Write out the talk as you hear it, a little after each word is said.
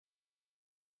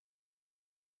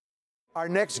Our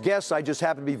next guest I just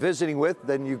happened to be visiting with,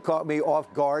 then you caught me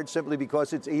off guard simply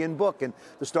because it's Ian Book, and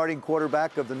the starting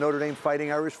quarterback of the Notre Dame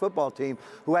Fighting Irish football team,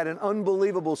 who had an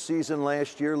unbelievable season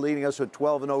last year, leading us to a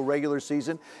 12-0 regular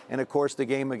season, and of course the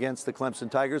game against the Clemson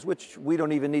Tigers, which we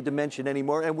don't even need to mention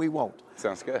anymore, and we won't.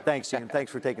 Sounds good. Thanks, Ian.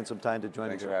 Thanks for taking some time to join me.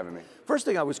 Thanks for having me. First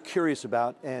thing I was curious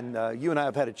about, and you and I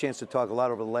have had a chance to talk a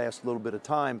lot over the last little bit of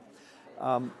time,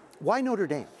 why Notre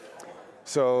Dame?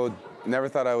 So, never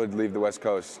thought I would leave the West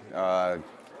Coast.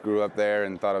 Grew up there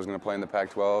and thought I was going to play in the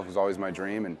Pac-12. It was always my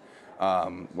dream.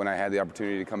 And when I had the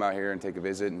opportunity to come out here and take a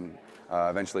visit and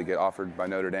eventually get offered by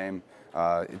Notre Dame,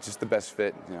 it's just the best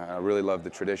fit. You know, I really love the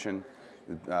tradition,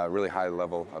 really high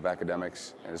level of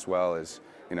academics, as well as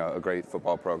a great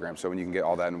football program. So when you can get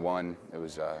all that in one, it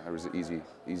was an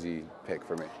easy pick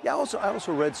for me. Yeah, I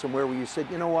also read somewhere where you said,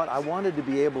 you know what, I wanted to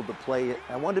be able to play it.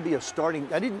 I wanted to be a starting.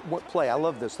 I didn't play. I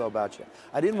love this though about you.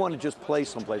 I didn't want to just play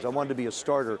someplace. I wanted to be a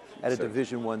starter at a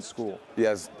Division I school.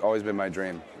 Yeah, it's always been my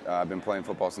dream. I've been playing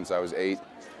football since I was 8.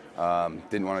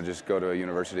 Didn't want to just go to a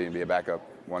university and be a backup.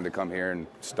 Wanted to come here and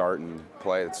start and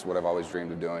play. It's what I've always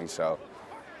dreamed of doing. So,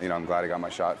 I'm glad I got my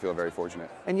shot. Feel very fortunate.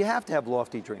 And you have to have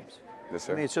lofty dreams. Yes,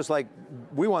 sir. I mean, it's just like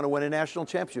we want to win a national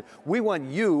championship. We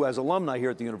want you, as alumni here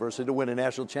at the university, to win a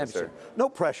national championship. Yes, no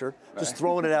pressure, just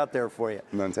throwing it out there for you.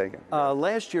 None taken.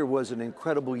 Last year was an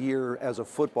incredible year as a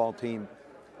football team.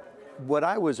 What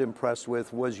I was impressed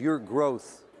with was your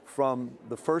growth from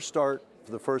the first start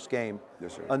to the first game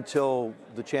until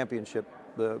the championship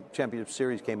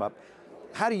series came up.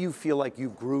 How do you feel like you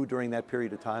grew during that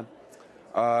period of time?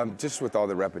 Just with all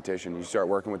the repetition, you start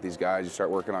working with these guys, you start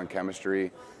working on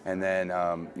chemistry, and then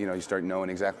you start knowing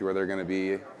exactly where they're going to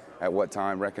be at what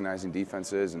time, recognizing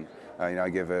defenses, and I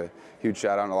give a huge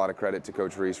shout out and a lot of credit to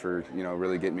Coach Reese for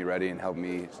really getting me ready and helping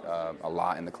me a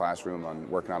lot in the classroom on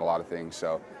working on a lot of things.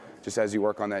 So just as you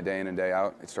work on that day in and day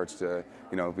out, it starts to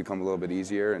become a little bit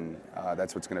easier, and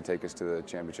that's what's going to take us to the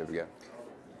championship again.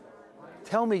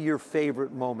 Tell me your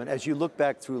favorite moment as you look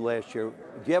back through last year.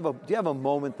 Do you have a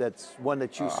moment that's one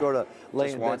that you sort of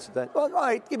lay in bed? Well, all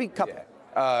right, give me a couple.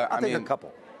 Yeah. I'll take a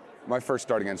couple. My first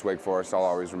start against Wake Forest, I'll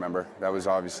always remember. That was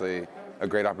obviously a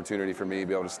great opportunity for me to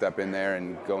be able to step in there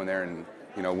and go in there and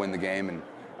win the game.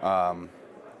 And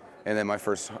then my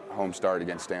first home start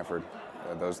against Stanford.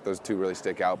 Those two really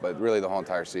stick out, but really the whole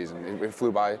entire season. It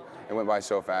flew by. It went by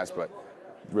so fast, but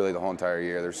really the whole entire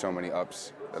year. There's so many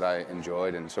ups that I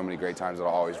enjoyed and so many great times that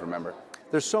I'll always remember.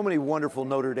 There's so many wonderful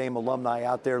Notre Dame alumni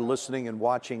out there listening and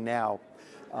watching now.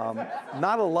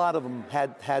 Not a lot of them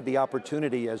had the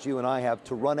opportunity, as you and I have,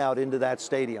 to run out into that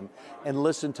stadium and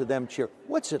listen to them cheer.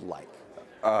 What's it like?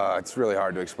 It's really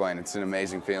hard to explain. It's an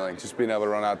amazing feeling. Just being able to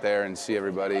run out there and see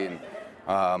everybody. And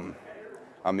I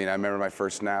remember my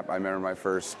first snap. I remember my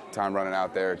first time running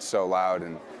out there. It's so loud,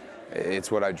 and it's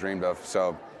what I dreamed of.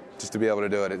 So just to be able to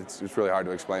do it, it's really hard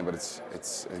to explain, but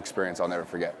it's an experience I'll never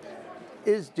forget.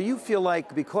 Do you feel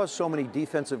like, because so many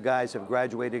defensive guys have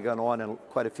graduated, gone on, and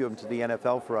quite a few of them to the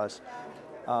NFL for us,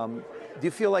 do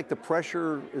you feel like the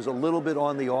pressure is a little bit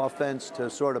on the offense to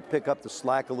sort of pick up the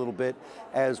slack a little bit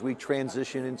as we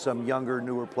transition in some younger,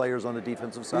 newer players on the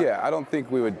defensive side? Yeah, I don't think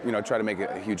we would, try to make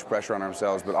a huge pressure on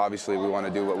ourselves, but obviously we want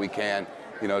to do what we can,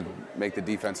 make the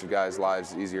defensive guys'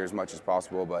 lives easier as much as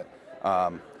possible. But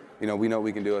we know what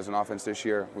we can do as an offense this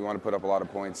year. We want to put up a lot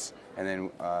of points, and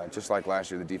then just like last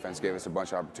year, the defense gave us a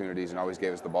bunch of opportunities and always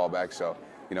gave us the ball back. So,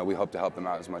 we hope to help them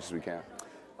out as much as we can.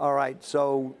 All right,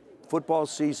 so football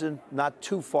season, not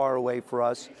too far away for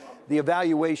us. The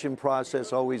evaluation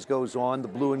process always goes on. The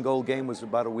blue and gold game was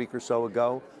about a week or so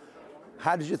ago.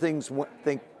 How did you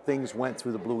think things went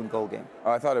through the blue and gold game?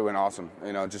 I thought it went awesome.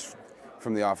 Just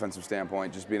from the offensive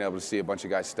standpoint, just being able to see a bunch of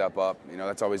guys step up.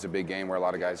 That's always a big game where a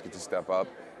lot of guys get to step up.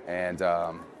 And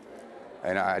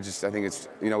I think it's,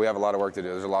 we have a lot of work to do.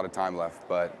 There's a lot of time left,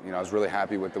 but, I was really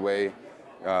happy with the way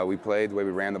we played, the way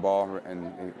we ran the ball,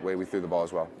 and the way we threw the ball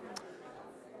as well.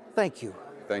 Thank you.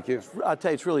 Thank you. I'll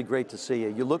tell you, it's really great to see you.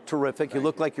 You look terrific. You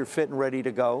look like you're fit and ready to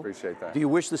go. Appreciate that. Do you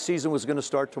wish the season was going to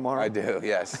start tomorrow? I do,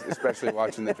 yes. Especially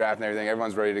watching the draft and everything.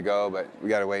 Everyone's ready to go, but we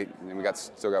got to wait, and we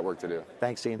still got work to do.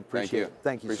 Thanks, Ian. Appreciate it.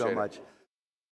 Thank you so much.